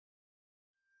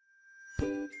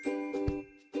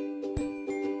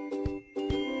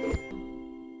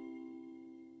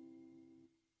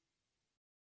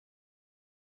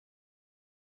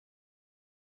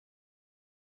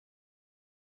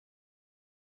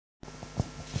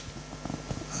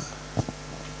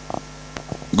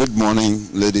Good morning,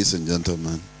 ladies and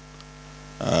gentlemen.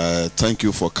 Thank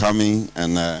you for coming,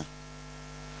 and I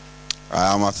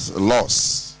am at a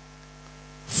loss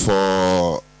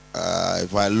for,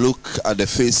 if I look at the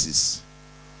faces,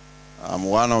 I'm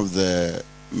one of the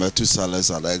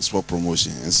Methuselahs at the export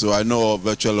promotion, and so I know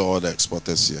virtually all the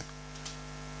exporters here.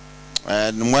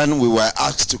 And when we were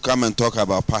asked to come and talk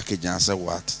about packaging, I said,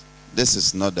 what? This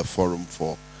is not the forum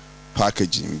for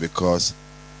packaging, because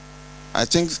I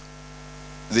think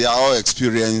they are all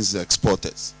experienced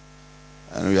exporters.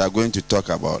 And we are going to talk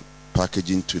about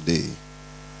packaging today.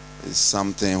 It's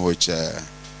something which,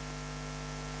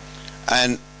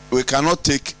 and we cannot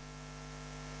take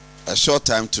a short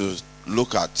time to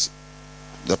look at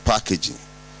the packaging,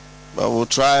 but we'll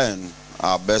try and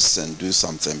our best and do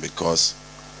something, because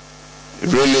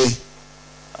really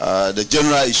the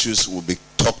general issues will be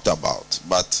talked about,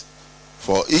 but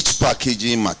for each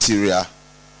packaging material,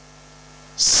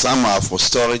 some are for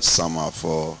storage, some are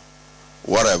for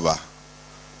whatever.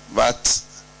 But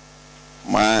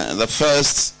the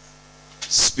first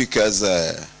speaker's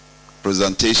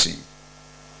presentation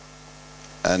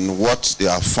and what they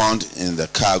have found in the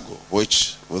cargo,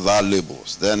 which without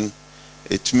labels, then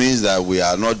it means that we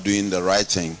are not doing the right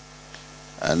thing.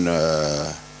 And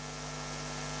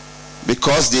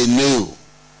because they knew,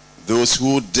 those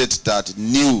who did that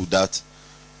knew that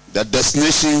the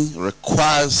destination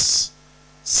requires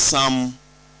some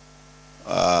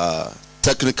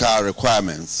technical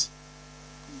requirements,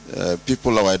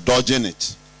 people were dodging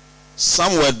it.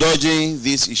 Some were dodging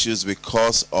these issues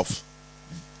because of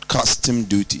custom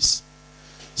duties.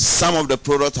 Some of the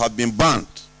products have been banned,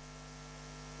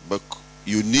 but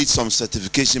you need some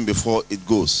certification before it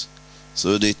goes.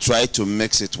 So they try to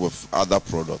mix it with other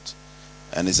products.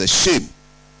 And it's a shame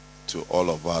to all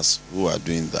of us who are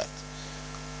doing that.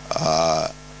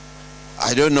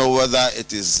 I don't know whether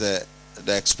it is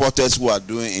the exporters who are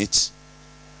doing it,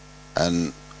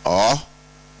 and or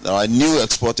there are new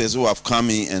exporters who have come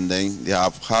in and then they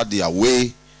have had their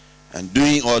way and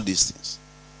doing all these things.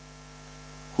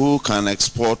 Who can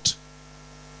export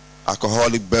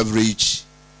alcoholic beverage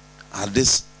at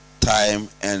this time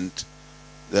and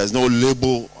there's no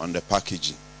label on the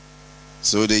packaging?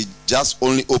 So they just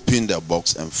only opened the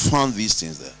box and found these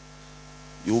things there.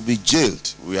 You will be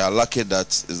jailed. We are lucky that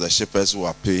it's the shippers who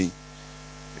are paying.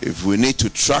 If we need to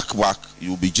track back,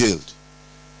 you will be jailed.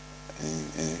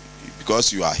 And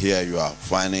because you are here, you are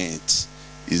finding it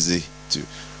easy to.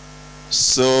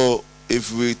 So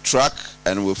if we track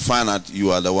and we find out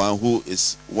you are the one who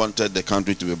is wanted the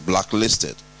country to be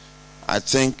blacklisted, I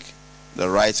think the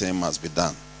right thing must be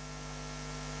done.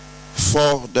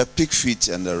 For the pig feet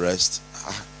and the rest,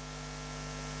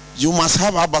 you must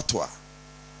have abattoir,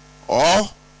 or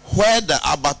where the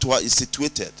abattoir is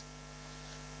situated,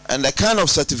 and the kind of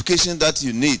certification that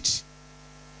you need,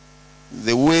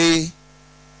 the way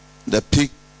the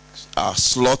pigs are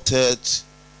slaughtered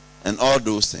and all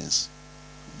those things.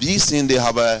 These things, they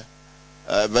have a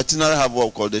veterinary have what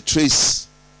we call the trace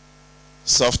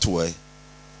software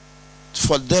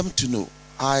for them to know.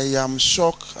 I am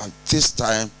shocked at this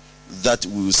time that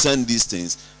we will send these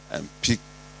things and pig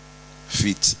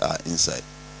feet are inside.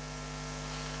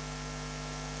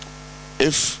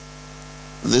 If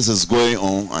this is going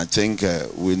on, I think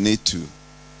we need to,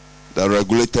 the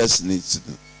regulators need to,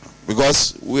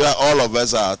 because we are, all of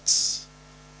us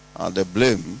at the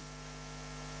blame.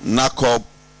 NACOP,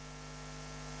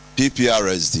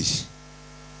 PPRSD,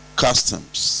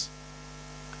 customs,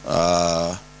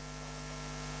 the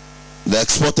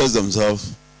exporters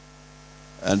themselves,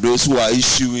 and those who are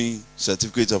issuing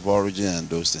certificates of origin and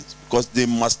those things, because they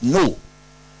must know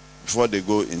before they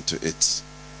go into it.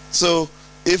 So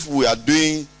if we are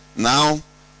doing now,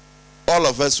 all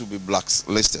of us will be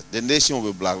blacklisted. The nation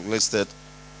will be blacklisted,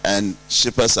 and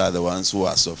shippers are the ones who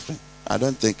are suffering. I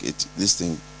don't think this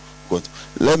thing good.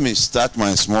 Let me start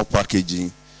my small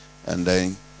packaging, and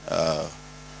then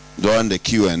during the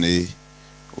Q&A,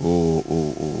 we'll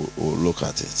look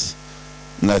at it.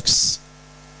 Next.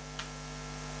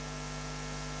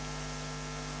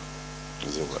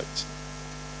 Is it right?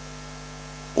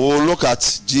 We'll look at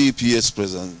GEPA's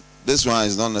present. This one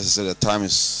is not necessary. The time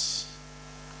is.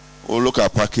 We'll look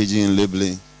at packaging,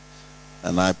 labeling,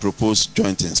 and I propose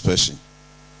joint inspection.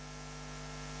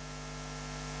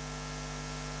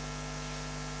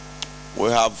 We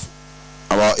have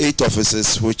about 8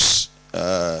 offices which,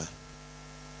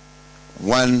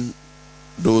 when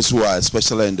those who are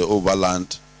especially in the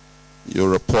overland, you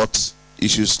report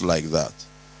issues like that.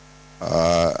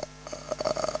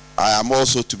 I am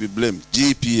also to be blamed.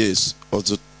 GEPA is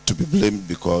also to be blamed,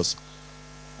 because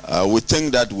we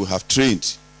think that we have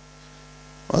trained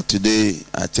But today,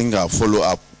 I think our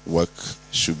follow-up work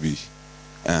should be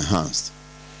enhanced.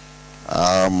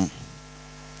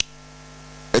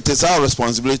 It is our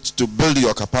responsibility to build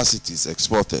your capacities,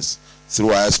 exporters,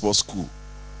 through our export school.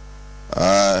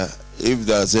 If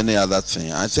there's any other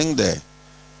thing, I think the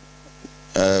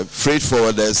freight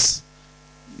forwarders,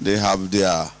 they have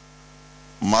their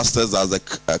masters as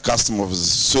a custom officers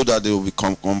so that they will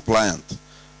become compliant.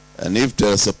 And if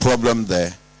there's a problem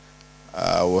there,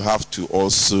 we'll have to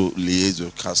also liaise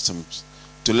with customs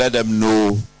to let them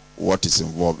know what is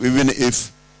involved, even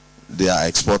if their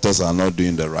exporters are not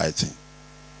doing the right thing.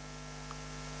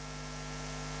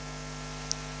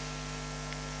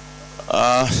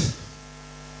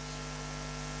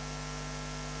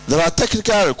 There are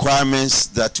technical requirements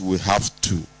that we have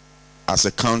to, as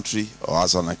a country or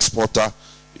as an exporter,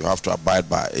 you have to abide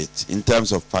by it in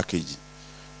terms of packaging.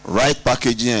 Right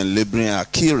packaging and labeling are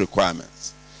key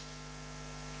requirements.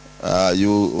 I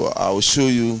will show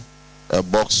you a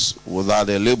box without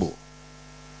a label,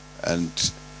 and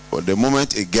the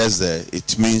moment it gets there,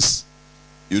 it means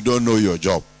you don't know your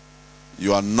job.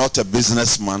 You are not a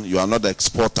businessman, you are not an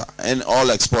exporter, and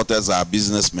all exporters are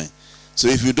businessmen. So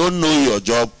if you don't know your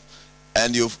job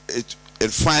and it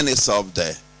finds itself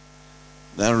there,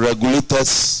 then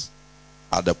regulators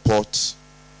at the port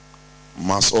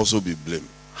must also be blamed.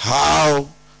 How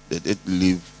did it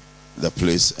leave the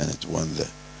place and it went there?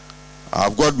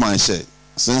 I've got my share.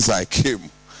 Since I came,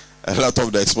 a lot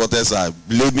of the exporters are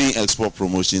blaming export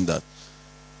promotion that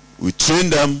we train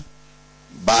them,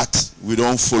 but we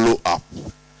don't follow up.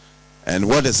 And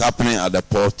what is happening at the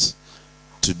port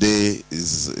today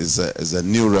is a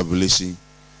new revelation.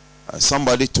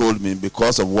 Somebody told me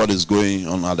because of what is going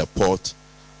on at the port,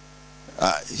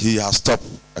 he has stopped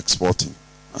exporting.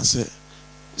 I said,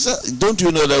 don't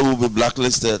you know that we'll be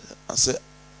blacklisted? I said,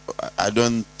 I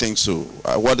don't think so.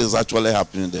 What is actually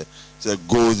happening there? He said,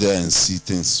 go there and see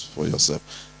things for yourself.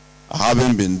 I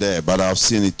haven't been there, but I've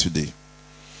seen it today.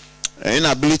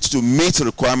 Inability to meet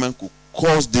requirements could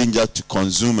cause danger to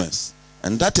consumers,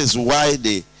 and that is why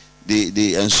they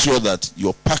ensure that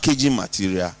your packaging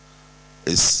material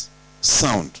is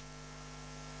sound.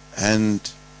 And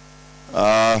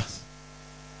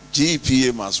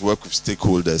GEPA must work with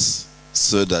stakeholders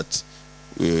so that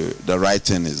the right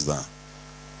thing is done.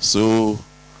 So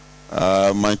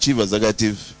my chief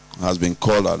executive has been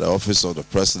called at the office of the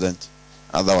president.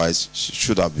 Otherwise, she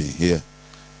should have been here.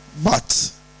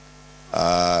 But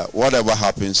whatever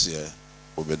happens here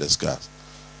will be discussed.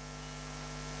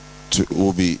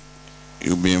 You'll be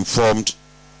informed.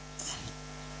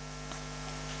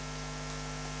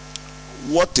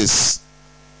 What is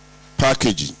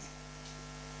packaging?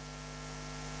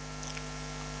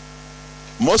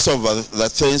 Most of the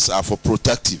things are for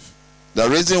protective. The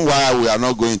reason why we are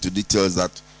not going into details is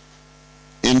that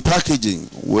in packaging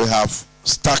we have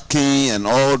stacking and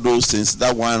all those things.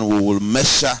 That one we will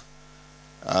measure.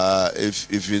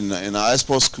 If in our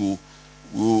export school,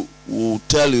 we'll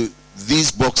tell you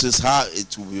these boxes how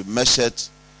it will be measured,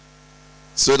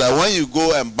 so that when you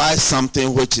go and buy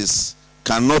something which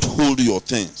cannot hold your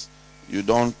things, you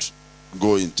don't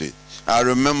go into it. I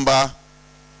remember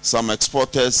some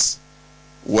exporters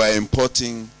were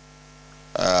importing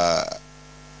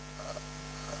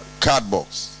cardboard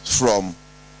from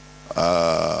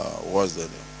what's the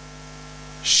name?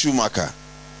 Schumacher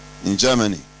in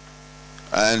Germany.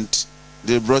 And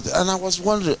they brought it, and I was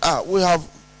wondering, we have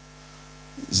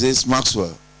this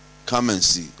Maxwell, come and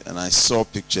see. And I saw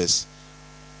pictures.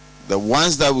 The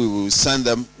ones that we will send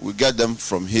them, we get them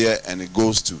from here and it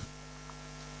goes to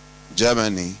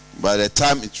Germany. By the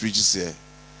time it reaches here,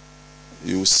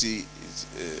 you will see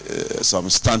some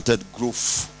stunted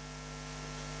growth.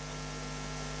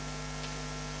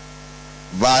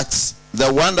 But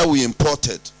the one that we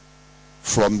imported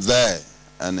from there,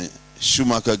 and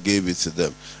Schumacher gave it to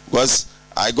them, because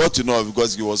I got to know,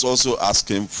 because he was also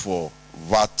asking for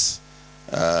VAT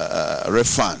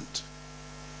refund.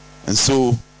 And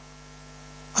so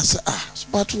I said,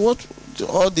 but what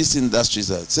all these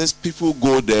industries are? It says people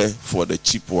go there for the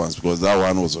cheap ones because that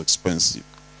one was expensive.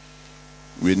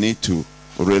 We need to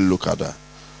really look at that.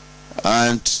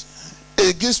 And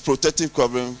it gives protective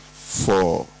covering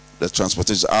for the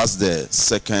transportation, as the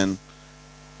second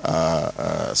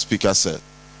speaker said.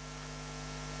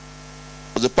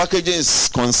 The packaging is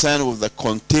concerned with the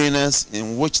containers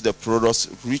in which the products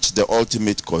reach the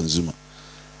ultimate consumer.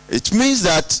 It means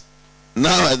that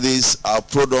nowadays our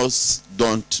products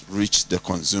don't reach the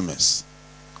consumers.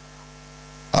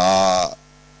 I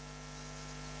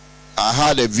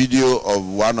had a video of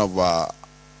one of our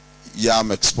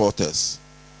yam exporters.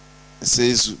 It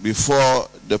says before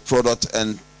the product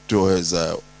enter to his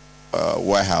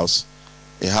warehouse,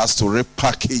 he has to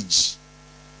repackage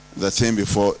the thing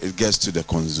before it gets to the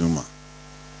consumer.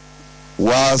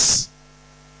 Whilst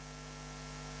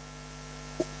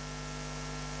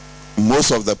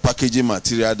most of the packaging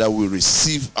material that we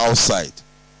receive outside,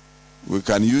 we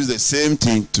can use the same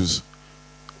thing to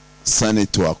send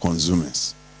it to our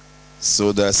consumers.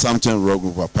 So there's something wrong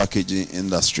with our packaging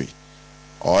industry.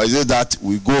 Or is it that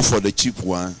we go for the cheap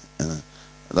one?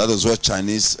 That is what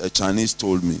Chinese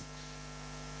told me.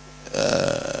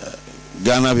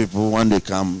 Ghana people, when they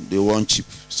come, they want cheap,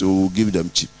 so we'll give them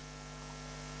cheap.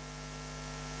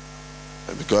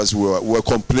 Because we're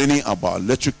complaining about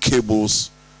electric cables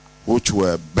which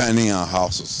were burning our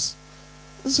houses.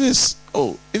 This is,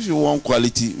 oh, if you want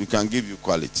quality, we can give you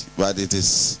quality, but it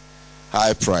is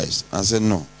high price. I said,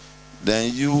 no.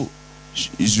 Then you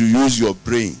should use your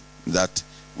brain that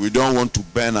we don't want to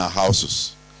burn our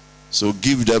houses. So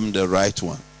give them the right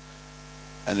one.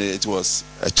 And it was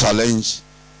a challenge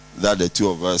that the two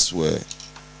of us were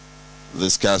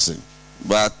discussing.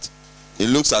 But it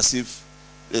looks as if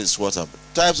this is what happened.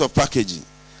 Types of packaging.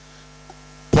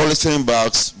 Polythene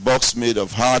bags, box made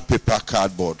of hard paper,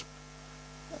 cardboard.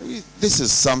 This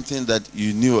is something that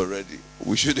you knew already.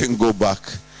 We shouldn't go back.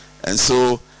 And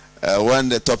so when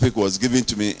the topic was given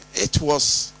to me, it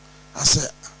was, I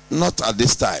said, not at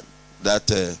this time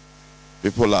that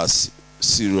people are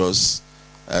serious.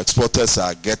 Exporters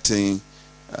are getting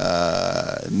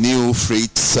new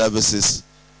freight services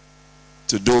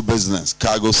to do business,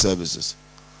 cargo services.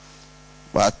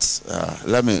 But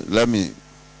let me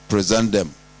present them.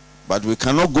 But we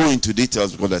cannot go into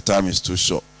details because the time is too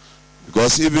short.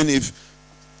 Because even if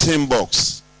tin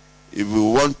box, if we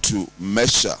want to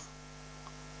measure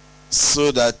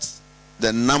so that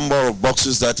the number of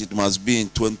boxes that it must be in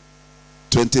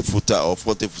 20-footer or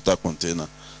 40-footer container,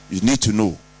 you need to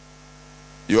know.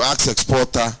 You ask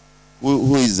exporter,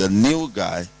 who is a new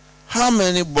guy, how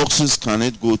many boxes can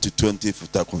it go to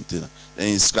 20-footer container? And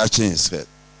he's scratching his head.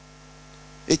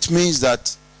 It means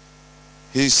that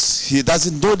he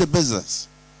doesn't know the business.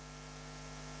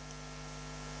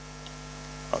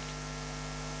 Okay.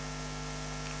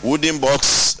 Wooden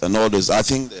box and all this. I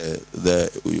think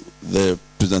the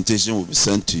presentation will be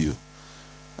sent to you.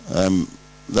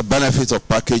 The benefits of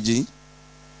packaging.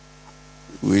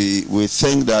 We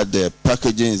think that the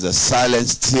packaging is a silent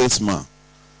salesman.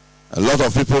 A lot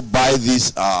of people buy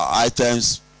these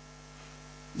items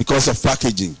because of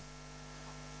packaging.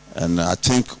 And I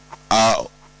think our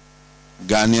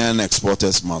Ghanaian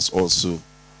exporters must also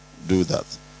do that.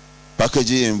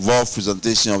 Packaging involves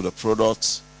presentation of the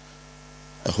products,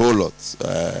 a whole lot.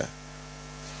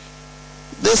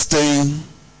 This thing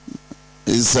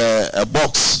is a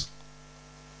box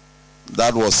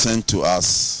that was sent to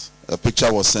us. A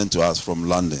picture was sent to us from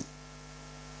London.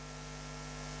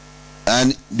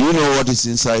 And do you know what is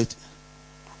inside?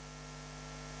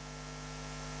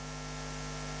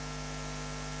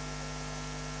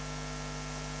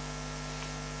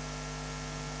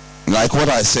 Like what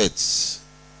I said,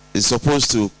 it's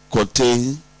supposed to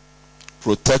contain,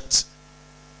 protect,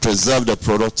 preserve the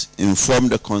product, inform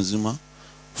the consumer,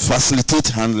 facilitate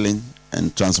handling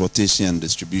and transportation and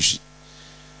distribution.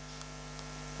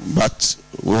 But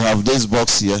we have this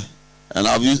box here, and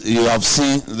you have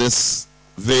seen this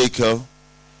vehicle,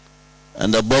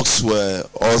 and the box were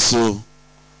also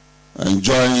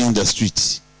enjoying the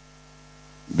street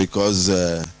because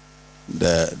the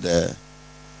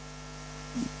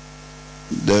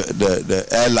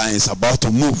airline is about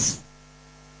to move,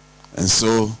 and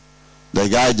so the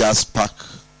guy just packed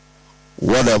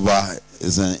whatever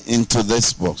is into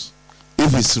this box.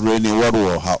 If it's raining, what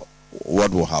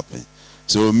will happen?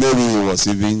 So maybe he was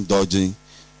even dodging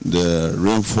the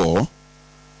rainfall,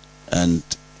 and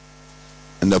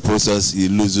in the process he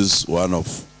loses one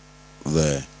of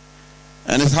the,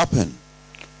 and it happened,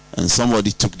 and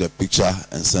somebody took the picture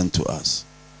and sent to us.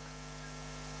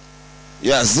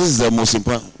 Yes, this is the most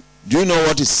important. Do you know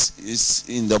what is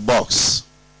in the box?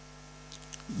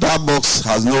 That box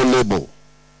has no label,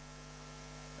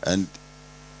 and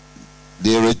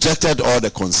they rejected all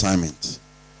the consignment.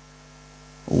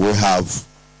 We have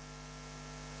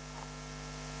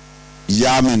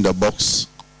yam in the box.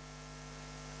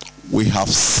 We have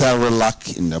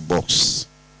Cerelac in the box.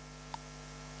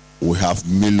 We have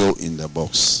Milo in the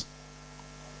box.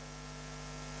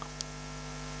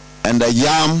 And the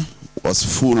yam was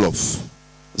full of,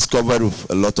 it's covered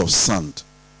with a lot of sand.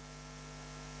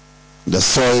 The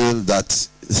soil that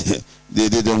they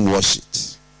didn't wash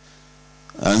it.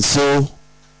 And so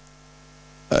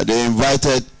they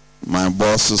invited my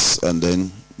bosses, and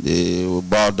then they will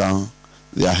bow down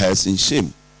their heads in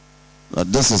shame. that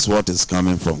this is what is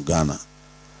coming from Ghana.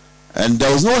 And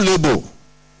there was no label.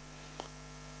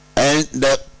 And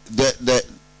the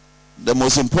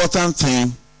most important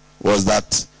thing was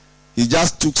that he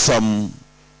just took some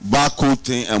barcode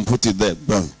thing and put it there.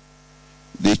 Boom.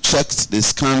 They checked, they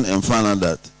scanned and found out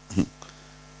that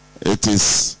it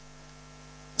is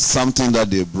something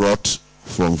that they brought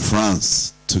from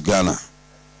France to Ghana.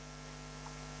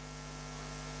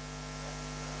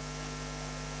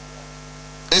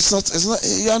 It's not,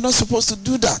 you are not supposed to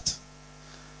do that.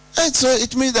 And so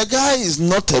it means the guy is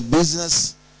not a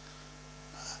business,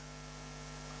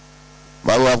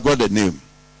 but we have got the name.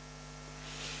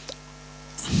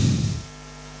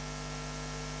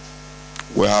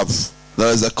 There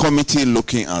is a committee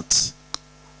looking at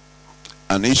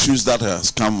an issues that has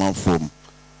come up from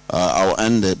our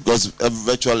end, because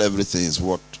virtually everything is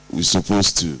what we're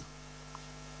supposed to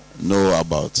know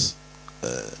about.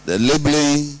 The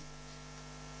labeling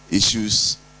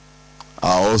issues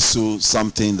are also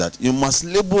something that you must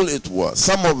label it well.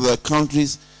 Some of the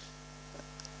countries,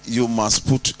 you must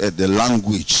put the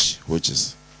language, which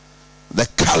is the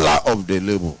color of the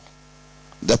label,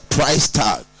 the price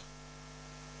tag.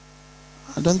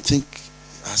 I don't think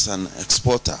as an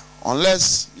exporter,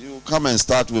 unless you come and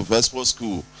start with export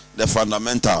school, the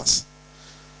fundamentals,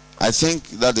 I think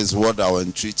that is what I will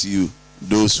entreat you,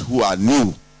 those who are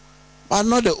new, but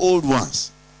not the old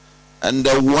ones. And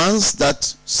the ones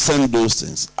that send those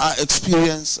things are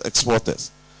experienced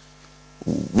exporters.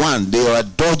 One, they were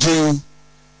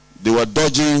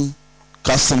dodging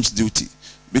customs duty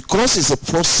because it's a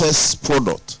processed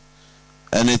product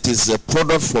and it is a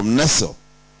product from Nestle.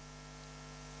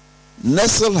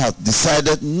 Nestle has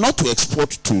decided not to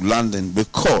export to London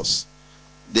because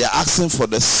they are asking for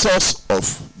the source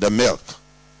of the milk.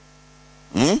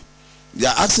 They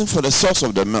are asking for the source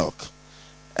of the milk.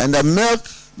 And the milk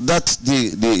that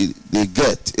they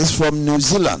get is from New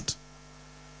Zealand.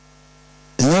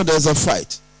 You know, there's a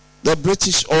fight. The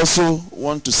British also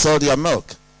want to sell their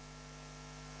milk.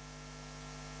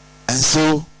 And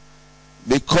so,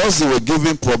 because they were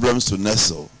giving problems to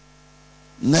Nestle,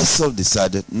 Nestle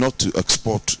decided not to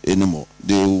export anymore.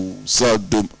 They will sell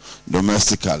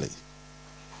domestically.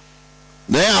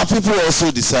 Then our people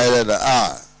also decided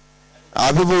that,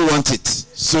 our people want it.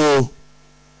 So,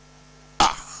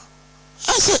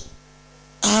 I said,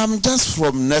 I'm just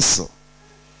from Nestle.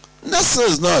 Nestle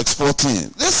is not exporting.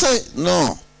 They say,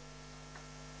 no.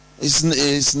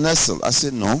 It's Nestle. I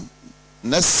said, no.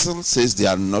 Nestle says they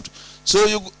are not. So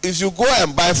if you go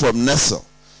and buy from Nestle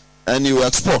and you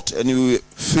export and you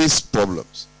face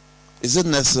problems, is it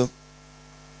Nestle?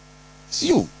 It's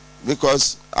you.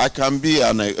 Because I can be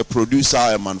a producer,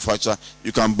 a manufacturer.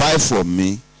 You can buy from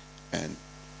me and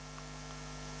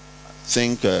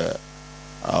think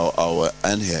our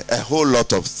end here. A whole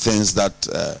lot of things that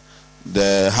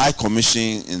the High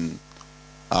Commission in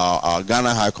our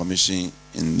Ghana High Commission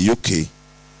in UK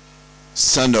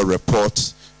send a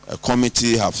report. A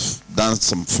committee have done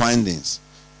some findings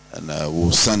and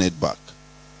we'll send it back.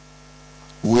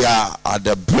 We are at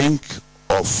the brink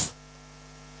of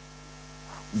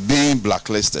being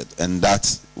blacklisted, and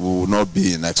that we will not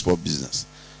be in export business.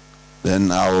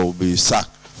 Then I will be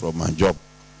sacked from my job.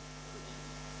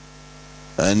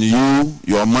 And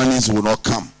your monies will not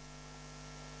come.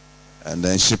 And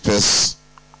then shippers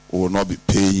will not be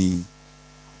paying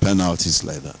penalties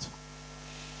like that.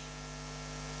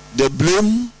 The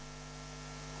blame,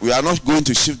 we are not going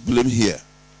to shift blame here.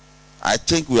 I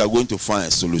think we are going to find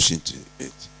a solution to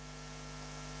it.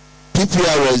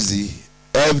 PPRSD,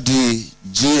 FDA,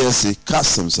 GSA,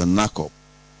 Customs, and NACOP,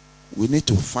 we need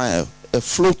to find a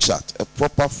flow chart, a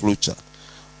proper flow chart,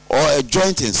 or a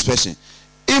joint inspection.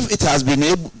 If it has been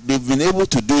they've been able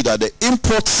to do it at the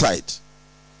import side,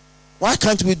 why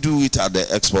can't we do it at the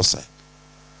export side?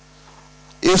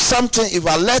 If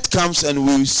alert comes and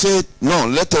we say, no,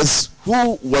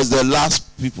 who was the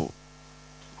last people?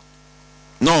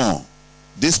 No,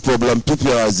 this problem, people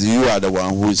as you are the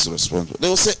one who is responsible. They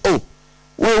will say, oh,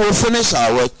 we will finish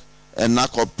our work, and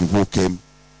NACOP people came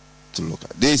to look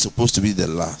at. They are supposed to be the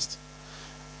last.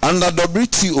 Under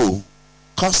WTO,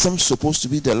 customs supposed to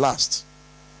be the last.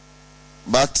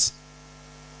 But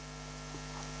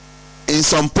in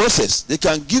some process, they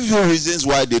can give you reasons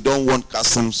why they don't want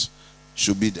customs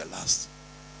should be the last.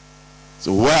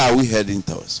 So where are we heading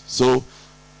towards? So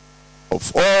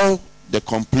of all the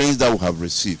complaints that we have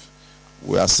received,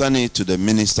 we are sending it to the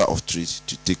Minister of Trade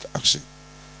to take action.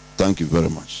 Thank you very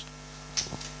much.